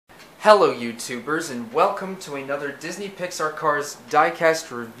Hello YouTubers, and welcome to another Disney Pixar Cars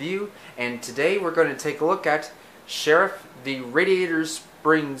diecast review, and today we're going to take a look at Sheriff, the Radiator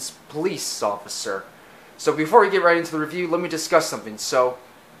Springs police officer. So before we get right into the review, let me discuss something. So,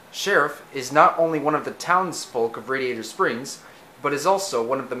 Sheriff is not only one of the townsfolk of Radiator Springs, but is also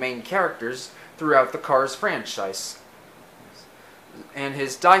one of the main characters throughout the Cars franchise. And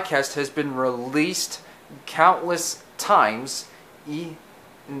his diecast has been released countless times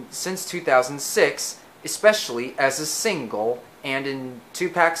since 2006, especially as a single and in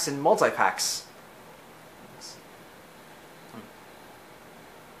 2-packs and multi-packs.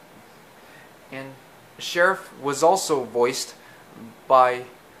 And Sheriff was also voiced by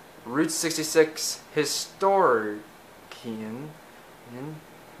Route 66 historian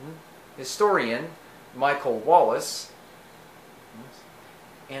Michael Wallis,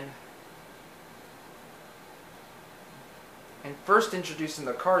 and first introduced in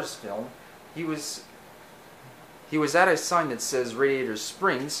the Cars film, he was at a sign that says Radiator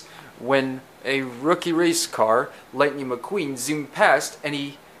Springs when a rookie race car, Lightning McQueen, zoomed past and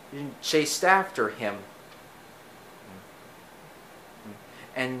he chased after him.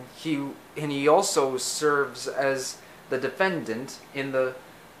 And he also serves as the defendant in the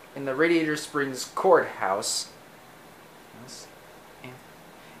Radiator Springs courthouse.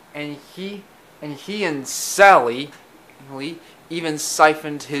 And he and Sally even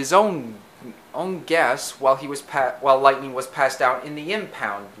siphoned his own gas while Lightning was passed out in the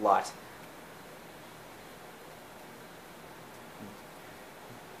impound lot.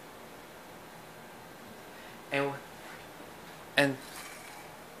 And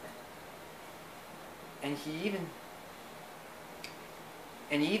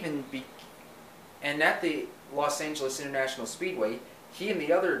at the Los Angeles International Speedway, he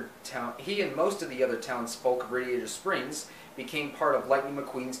and most of the other townsfolk of Radiator Springs became part of Lightning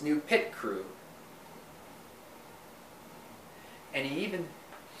McQueen's new pit crew. And he even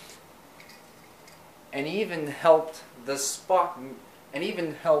helped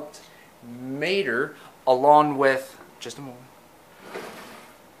Mater along with just a moment.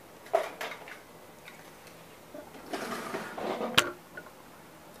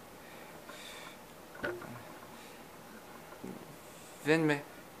 Finn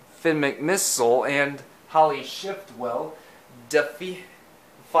McMissile and Holly Shiftwell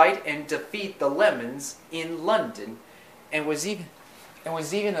fight and defeat the Lemons in London, and was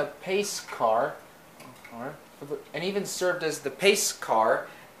even a pace car, and even served as the pace car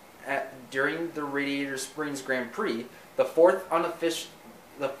during the Radiator Springs Grand Prix, the fourth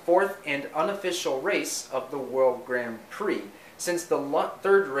and unofficial race of the World Grand Prix, since the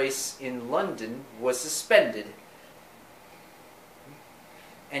third race in London was suspended.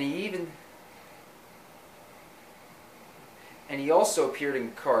 And he also appeared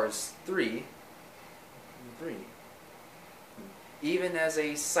in Cars 3, even as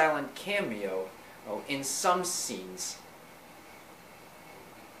a silent cameo in some scenes.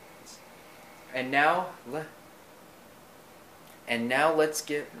 And now let's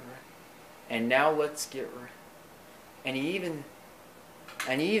get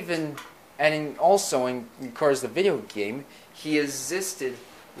also in Cars the video game, he assisted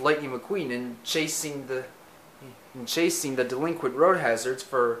Lightning McQueen in chasing the delinquent road hazards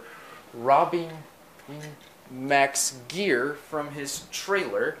for robbing Mac's gear from his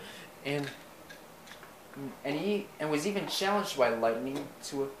trailer, and was even challenged by Lightning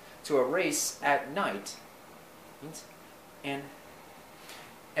to a race at night, and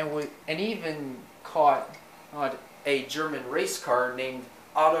even caught a German race car named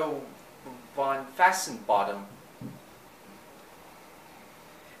Otto von Fassenbottom.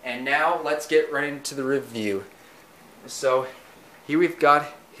 And now let's get right into the review. So here we've got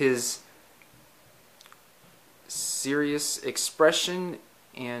his serious expression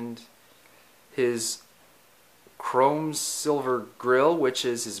and his chrome silver grille, which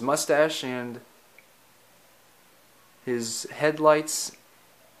is his mustache, and his headlights,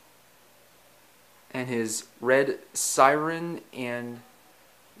 and his red siren and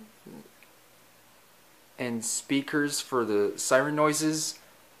speakers for the siren noises,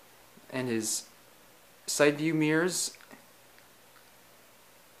 and his side view mirrors,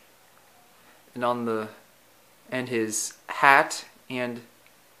 and his hat, and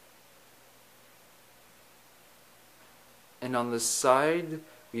on the side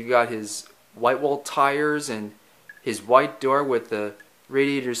we've got his white wall tires and his white door with the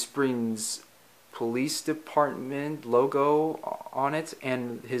Radiator Springs Police Department logo on it,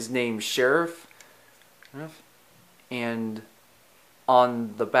 and his name Sheriff, and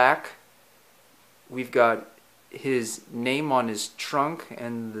on the back we've got his name on his trunk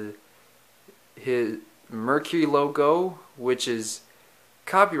and his Mercury logo, which is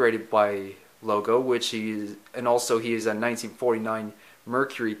copyrighted by logo, which he is, and also he is a 1949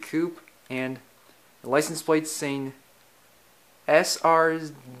 Mercury Coupe, and the license plate saying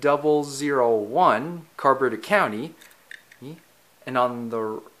SR001 Carburetor County, and on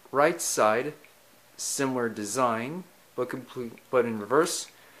the right side similar design but in reverse,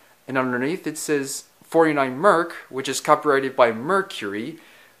 and underneath it says 49 Merc, which is copyrighted by Mercury,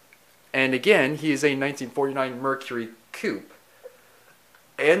 and again he is a 1949 Mercury Coupe.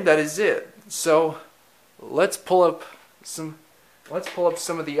 And that is it. So let's pull up some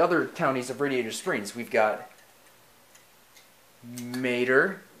of the other townies of Radiator Springs. We've got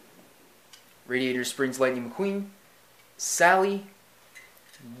Mater, Radiator Springs Lightning McQueen, Sally,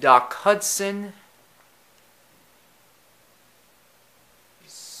 Doc Hudson,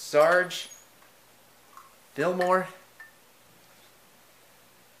 Sarge, Fillmore,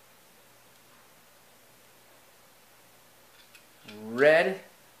 Red,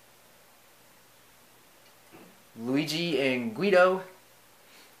 Luigi and Guido,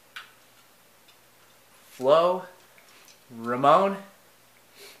 Flo, Ramon,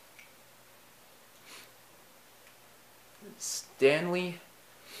 Stanley,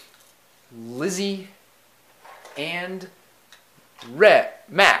 Lizzie, and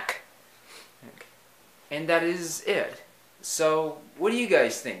Mac. And that is it. So, what do you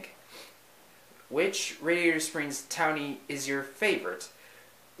guys think? Which Radiator Springs townie is your favorite?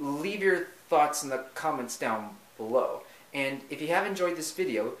 Leave your thoughts in the comments down below. And if you have enjoyed this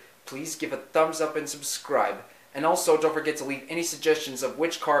video, please give a thumbs up and subscribe. And also don't forget to leave any suggestions of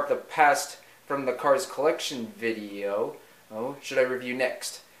which car of the past from the Cars Collection video should I review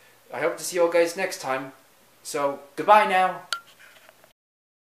next. I hope to see you all guys next time. So, goodbye now.